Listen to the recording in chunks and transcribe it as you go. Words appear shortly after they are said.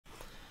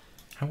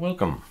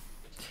Welcome.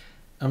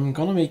 I'm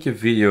gonna make a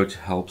video to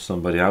help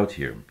somebody out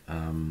here.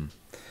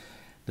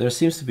 There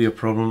seems to be a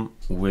problem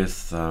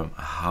with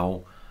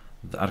how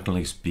the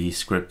ArcoLinux B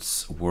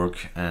scripts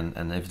work,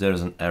 and if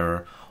there's an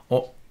error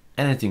or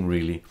anything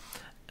really,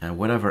 and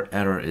whatever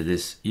error it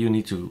is, you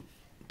need to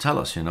tell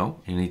us, you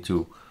need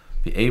to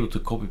be able to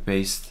copy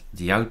paste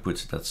the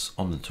output that's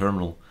on the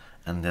terminal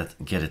and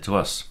that get it to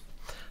us.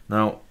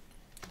 Now,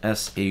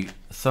 as a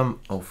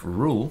thumb of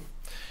rule,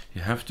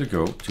 you have to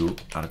go to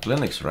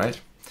ArcoLinux, right?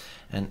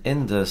 And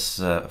in this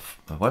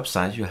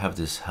website, you have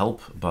this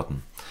help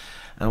button.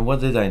 And what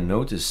did I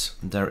notice?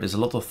 There is a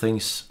lot of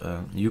things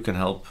you can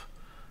help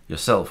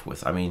yourself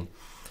with. I mean,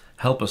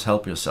 help us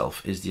help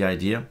yourself is the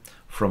idea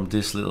from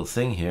this little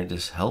thing here.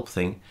 This help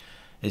thing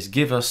is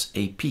give us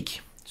a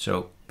peek.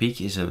 So peek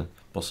is a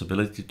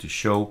possibility to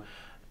show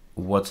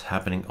what's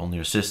happening on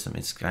your system.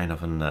 It's kind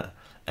of an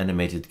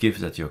animated GIF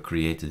that you're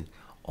creating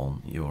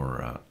on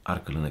your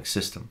ArcoLinux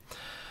system.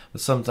 But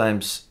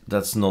sometimes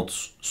that's not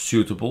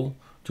suitable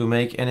to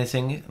make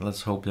anything.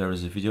 Let's hope there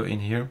is a video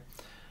in here.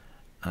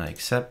 I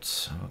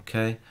accept.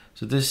 Okay,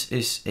 so this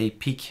is a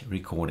peek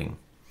recording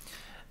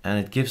and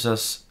it gives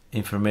us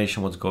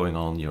information what's going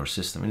on in your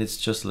system, and it's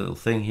just a little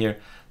thing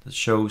here that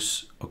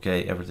shows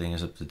okay, everything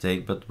is up to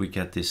date, but we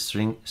get this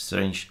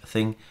strange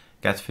thing,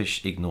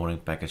 catfish ignoring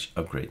package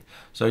upgrade.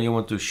 So you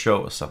want to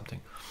show us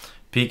something.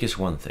 Peek is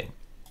one thing.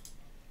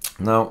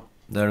 Now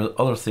there are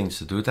other things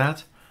to do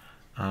that.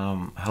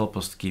 Help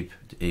us to keep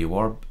the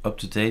AUR up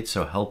to date,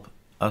 so help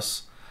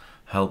us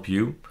help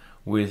you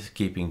with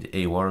keeping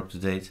the AUR up to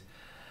date.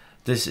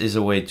 This is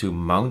a way to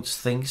mount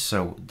things,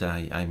 so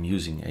I'm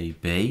using a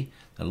bay.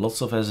 There are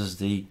lots of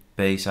SSD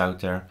bays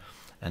out there,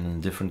 and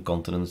in different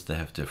continents they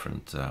have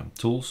different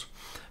tools.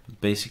 But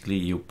basically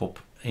you pop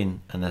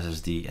in an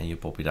SSD and you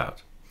pop it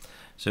out.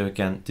 So you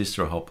can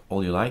distro hop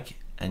all you like,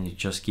 and you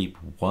just keep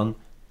one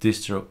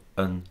distro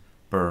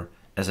per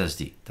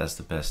SSD. That's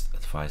the best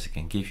advice I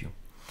can give you.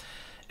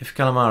 If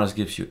Calamares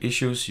gives you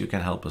issues, you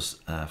can help us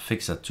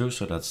fix that too.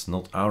 So that's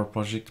not our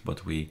project,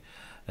 but we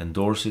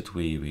endorse it,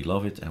 we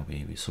love it, and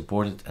we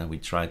support it, and we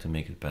try to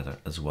make it better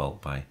as well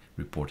by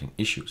reporting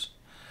issues.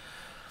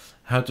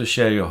 How to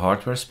share your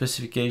hardware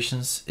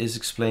specifications is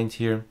explained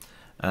here,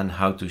 and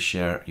how to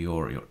share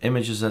your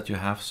images that you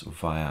have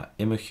via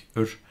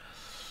Imager.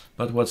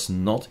 But what's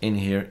not in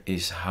here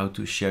is how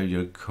to share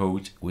your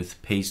code with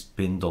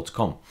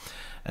pastebin.com.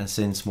 And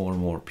since more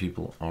and more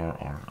people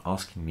are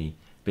asking me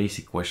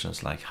basic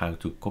questions like how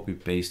to copy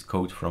paste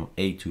code from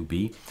A to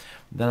B,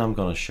 then I'm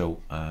gonna show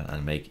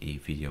and make a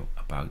video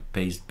about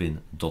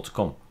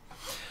pastebin.com.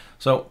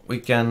 So we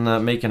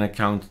can make an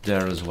account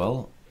there as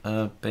well,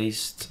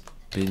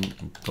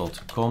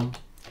 pastebin.com,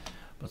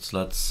 but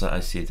let's I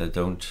see that I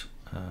don't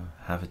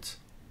have it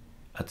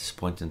at this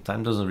point in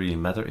time. Doesn't really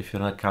matter if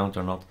you're an account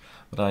or not,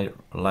 but I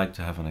like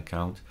to have an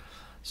account,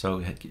 so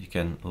you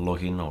can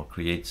log in or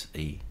create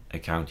a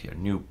account here,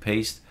 new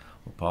paste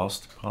or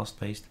paste,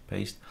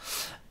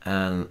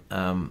 and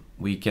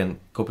we can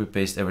copy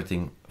paste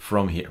everything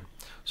from here.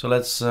 So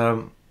let's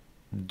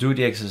do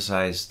the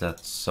exercise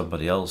that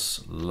somebody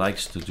else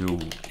likes to do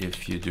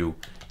if you do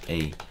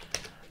a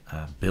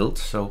build.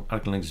 So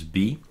ArcoLinux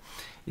B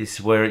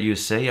is where you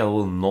say I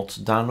will not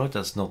download.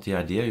 That's not the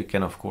idea. You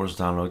can of course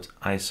download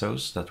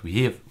ISOs that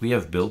we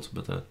have built,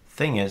 but the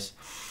thing is,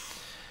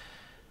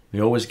 we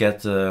always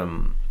get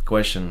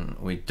question,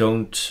 we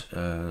don't,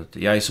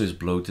 the ISO is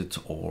bloated,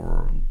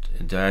 or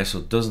the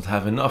ISO doesn't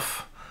have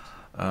enough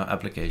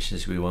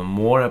applications. We want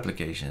more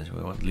applications.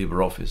 We want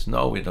LibreOffice.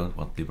 No, we don't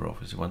want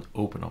LibreOffice. We want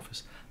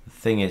OpenOffice. The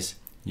thing is,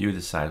 you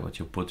decide what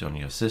you put on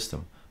your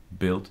system.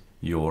 Build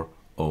your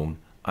own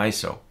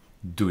ISO.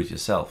 Do it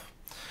yourself.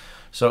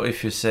 So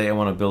if you say I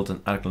want to build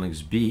an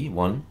ArcoLinux B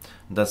one,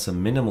 that's a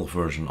minimal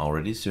version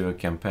already. So you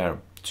compare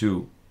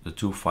the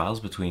two files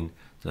between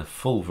the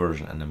full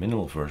version and the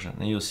minimal version,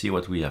 and you'll see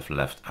what we have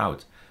left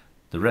out.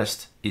 The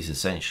rest is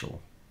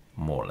essential,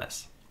 more or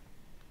less.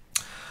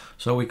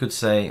 So we could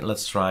say,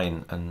 let's try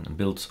and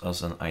build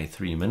us an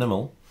i3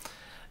 minimal,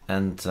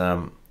 and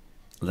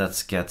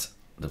let's get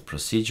the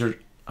procedure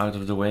out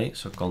of the way.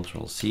 So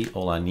Control C.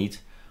 All I need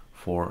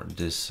for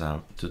this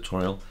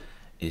tutorial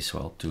is,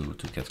 well, to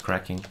get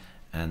cracking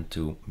and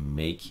to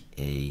make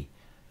a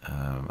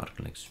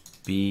ArcoLinux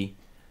B.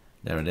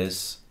 There it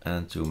is,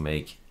 and to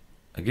make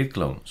a git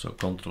clone. So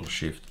Control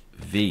Shift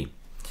V.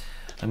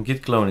 I'm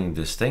git cloning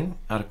this thing,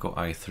 Arco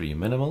i3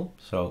 minimal.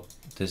 So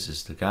this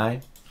is the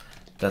guy,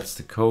 that's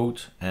the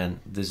code,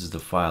 and this is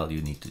the file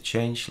you need to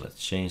change. Let's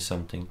change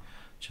something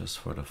just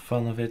for the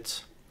fun of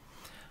it.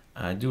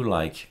 I do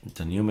like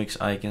the Numix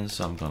icons,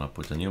 so I'm gonna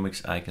put the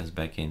Numix icons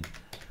back in,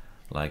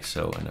 like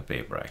so, and a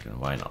paper icon.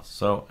 Why not?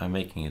 So I'm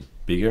making it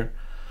bigger.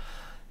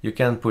 You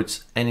can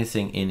put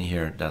anything in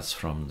here that's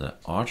from the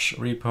Arch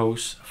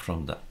repos,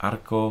 from the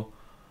Arco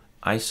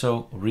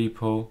ISO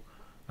repo,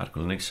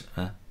 ArcoLinux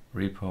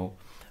repo,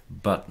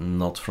 but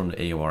not from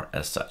the AUR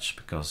as such,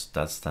 because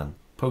that's then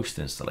post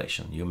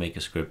installation. You make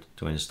a script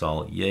to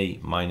install yay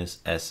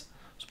 -s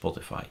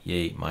Spotify,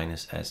 yay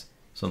 -s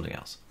something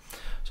else.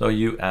 So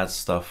you add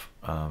stuff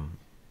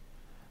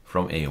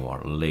from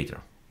AOR later,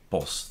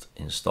 post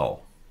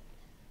install.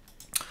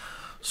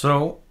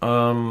 So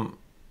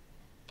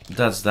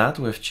that's that.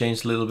 We've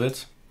changed a little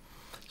bit.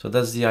 So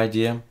that's the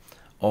idea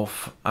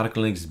of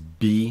ArcoLinux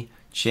B.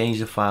 Change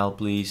the file,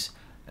 please,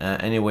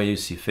 any way you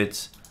see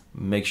fit.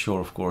 Make sure,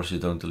 of course, you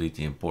don't delete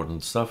the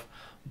important stuff,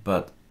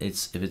 but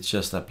if it's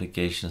just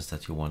applications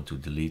that you want to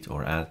delete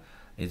or add,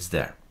 it's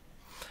there.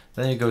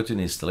 Then you go to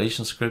the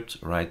installation script,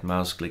 right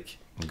mouse click,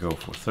 go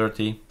for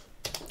 30,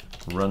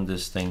 run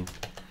this thing.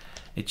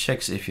 It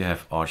checks if you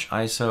have Arch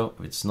ISO.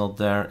 If it's not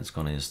there, it's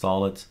going to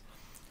install it,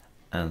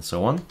 and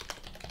so on.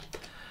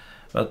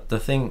 But the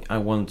thing I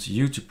want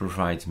you to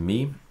provide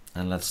me,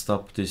 and let's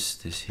stop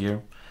this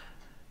here.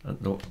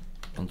 No,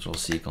 Control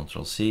C,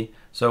 Control C.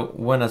 So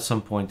when at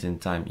some point in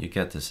time you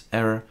get this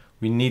error,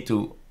 we need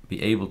to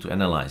be able to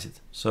analyze it.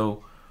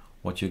 So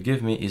what you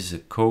give me is a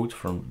code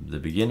from the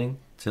beginning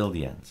till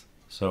the end.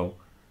 So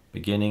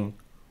beginning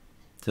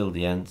till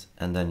the end,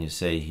 and then you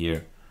say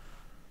here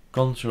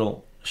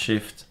Control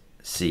Shift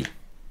C.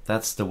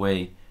 That's the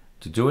way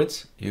to do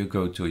it. You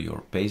go to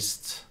your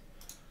paste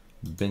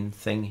bin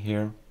thing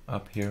here,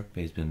 up here,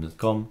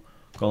 pastebin.com,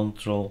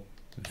 Control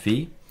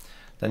V.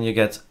 Then you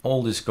get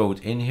all this code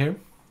in here.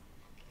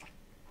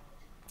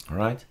 All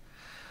right,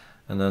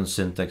 and then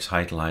syntax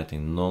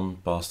highlighting none,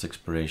 past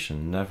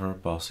expiration never,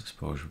 past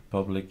exposure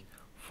public,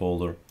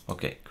 folder.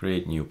 Okay,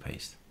 create new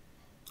paste.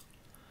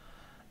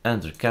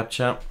 Enter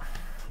captcha,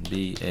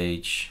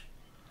 BH6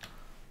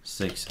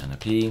 and a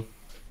P.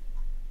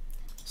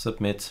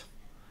 Submit,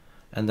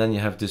 and then you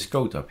have this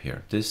code up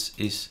here. This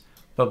is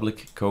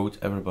public code.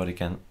 Everybody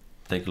can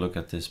take a look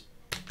at this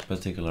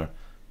particular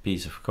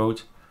piece of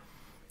code.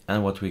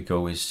 And what we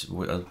do is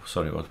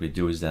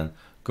then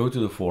go to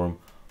the forum,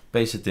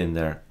 paste it in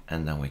there,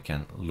 and then we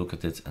can look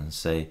at it and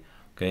say,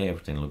 okay,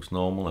 everything looks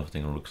normal,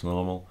 everything looks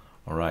normal.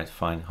 All right,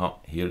 fine.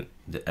 Here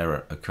the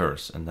error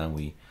occurs, and then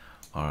we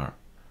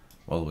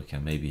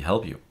can maybe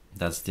help you.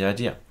 That's the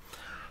idea.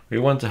 We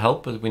want to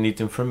help, but we need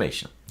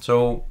information.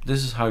 So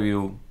this is how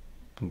you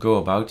go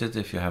about it.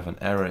 If you have an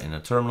error in a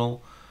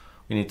terminal,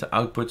 we need to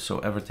output. So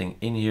everything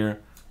in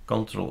here,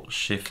 Control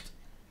Shift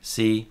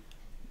C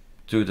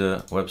to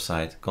the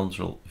website,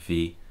 Control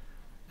V,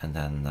 and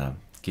then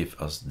give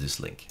us this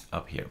link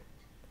up here.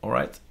 All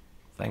right,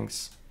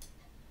 thanks.